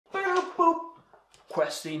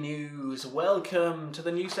Questy News. Welcome to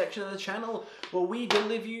the new section of the channel where we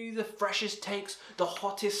deliver you the freshest takes, the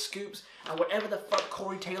hottest scoops, and whatever the fuck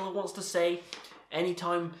Corey Taylor wants to say,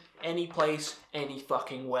 anytime, any place, any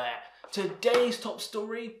fucking where. Today's top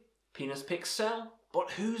story, penis pics sell,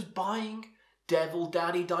 but who's buying? Devil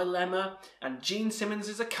Daddy Dilemma, and Gene Simmons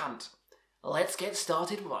is a cunt. Let's get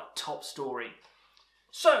started with our top story.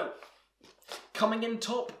 So, coming in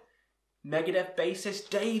top, Megadeth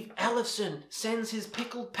bassist Dave Ellefson sends his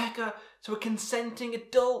pickled pecker to a consenting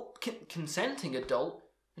adult. Consenting adult?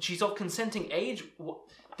 And she's of consenting age? What?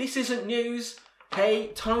 This isn't news.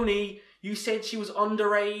 Hey, Tony, you said she was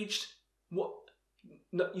underage. What?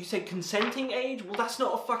 No, you said consenting age? Well, that's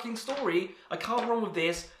not a fucking story. I can't run with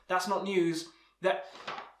this. That's not news.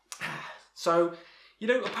 So, you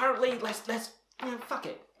know, apparently, let's fuck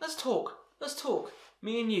it. Let's talk.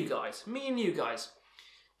 Me and you guys.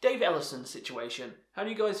 Dave Ellefson's situation. How do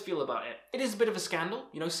you guys feel about it? It is a bit of a scandal,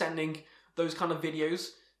 you know, sending those kind of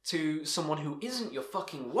videos to someone who isn't your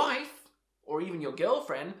fucking wife or even your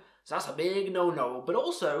girlfriend. So that's a big no-no. But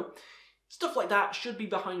also, stuff like that should be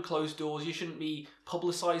behind closed doors. You shouldn't be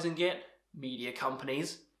publicising it. Media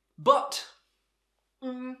companies. But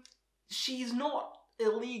she's not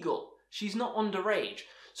illegal. She's not underage.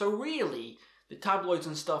 So really, the tabloids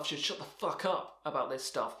and stuff should shut the fuck up about this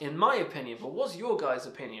stuff, in my opinion. But what's your guys'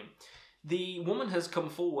 opinion? The woman has come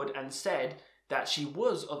forward and said that she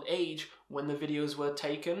was of age when the videos were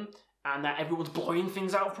taken and that everyone's blowing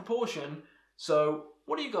things out of proportion. So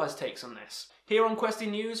what are you guys' takes on this? Here on Questy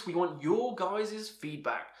News, we want your guys'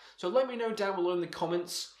 feedback. So let me know down below in the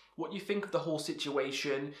comments what you think of the whole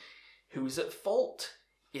situation. Who's at fault?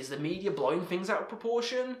 Is the media blowing things out of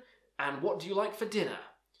proportion? And what do you like for dinner?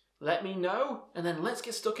 Let me know, and then let's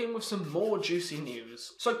get stuck in with some more juicy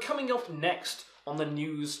news. So coming up next on the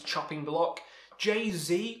news chopping block,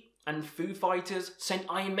 Jay-Z and Foo Fighters sent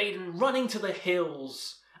Iron Maiden running to the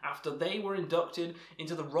hills after they were inducted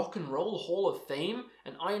into the Rock and Roll Hall of Fame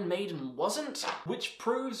and Iron Maiden wasn't, which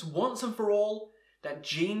proves once and for all that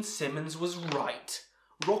Gene Simmons was right.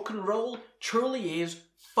 Rock and roll truly is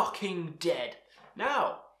fucking dead.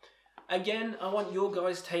 Now, again, I want your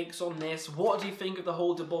guys' takes on this. What do you think of the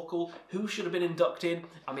whole debacle? Who should have been inducted?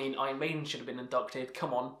 I mean, Iron Maiden should have been inducted.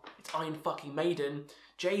 Come on, it's Iron fucking Maiden.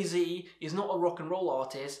 Jay-Z is not a rock and roll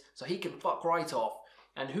artist, so he can fuck right off.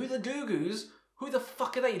 And who the Goo Goos? Who the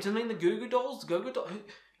fuck are they? Do you mean the Goo Goo Dolls?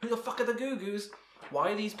 Who the fuck are the Goo Goos?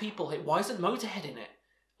 Why are these people here? Why isn't Motorhead in it?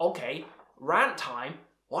 Okay, rant time.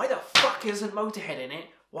 Why the fuck isn't Motorhead in it?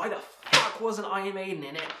 Why the fuck wasn't Iron Maiden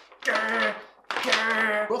in it? Grr!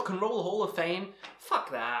 Rock and Roll Hall of Fame? Fuck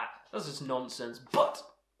that. That's just nonsense. But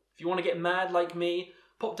if you want to get mad like me,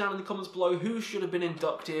 pop down in the comments below who should have been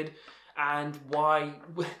inducted and why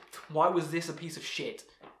was this a piece of shit.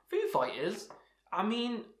 Foo Fighters, I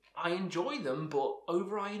mean, I enjoy them, but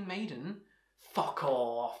over Iron Maiden? Fuck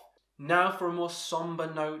off. Now for a more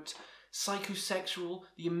somber note, Psychosexual,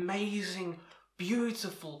 the amazing,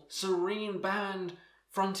 beautiful, serene band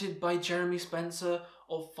fronted by Jeremy Spencer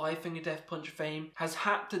of Five Finger Death Punch fame, has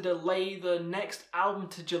had to delay the next album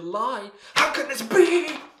to July. How can this be?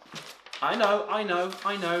 I know.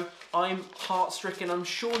 I'm heart-stricken. I'm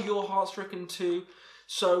sure you're heart-stricken too.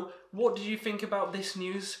 So, what did you think about this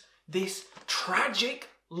news? This tragic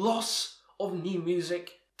loss of new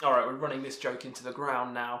music? Alright, we're running this joke into the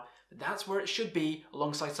ground now. But that's where it should be,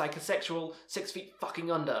 alongside Psychosexual, 6 Feet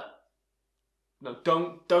Fucking Under. No,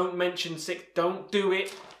 don't mention six. Don't do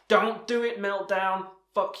it. Don't do it, Meltdown.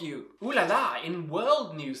 Fuck you. Ooh la la, in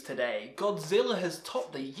world news today, Godzilla has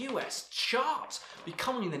topped the US charts,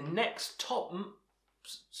 becoming the next top...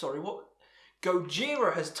 Sorry, what?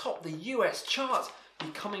 Gojira has topped the US charts,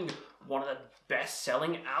 becoming one of the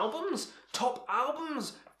best-selling albums. Top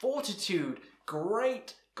albums. Fortitude.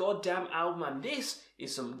 Great goddamn album, and this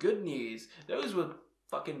is some good news. Those were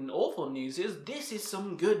fucking awful news. This is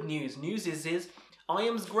some good news. News is I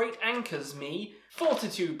Am's Great Anchors Me.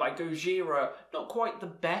 Fortitude by Gojira. Not quite the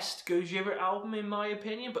best Gojira album in my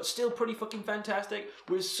opinion, but still pretty fucking fantastic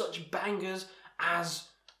with such bangers as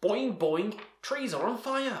Boing Boing, Trees Are on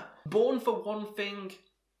Fire, Born for One Thing,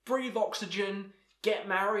 Breathe Oxygen, Get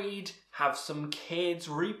Married, Have Some Kids,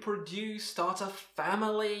 Reproduce, Start a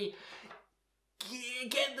Family,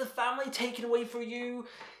 Get the Family Taken Away from You,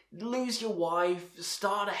 Lose Your Wife,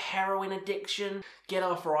 Start a Heroin Addiction, Get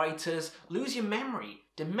Arthritis, Lose Your Memory,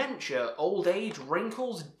 Dementia, Old Age,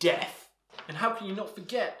 Wrinkles, Death. And how can you not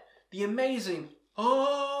forget the amazing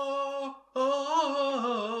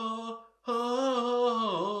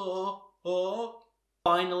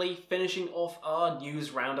Finally, finishing off our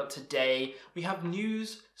news roundup today, we have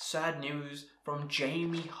news, sad news, from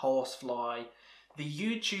Jamie Horsefly. the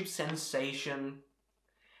YouTube sensation,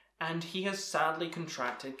 and he has sadly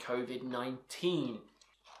contracted COVID-19.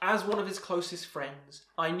 As one of his closest friends,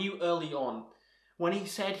 I knew early on when he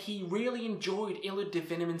said he really enjoyed Illa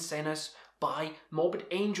Divinum Insanus by Morbid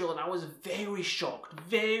Angel, and I was very shocked,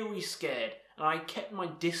 very scared, and I kept my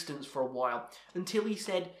distance for a while until he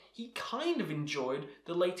said he kind of enjoyed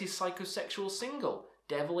the latest psychosexual single,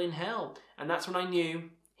 Devil in Hell, and that's when I knew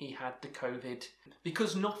he had the COVID.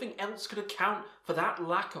 Because nothing else could account for that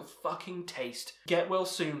lack of fucking taste. Get well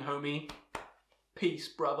soon, homie. Peace,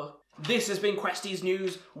 brother. This has been Questy's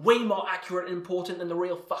news, way more accurate and important than the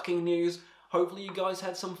real fucking news. Hopefully you guys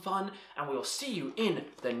had some fun, and we'll see you in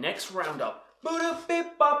the next roundup. Boop,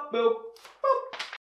 beep, bop, boop. Boop.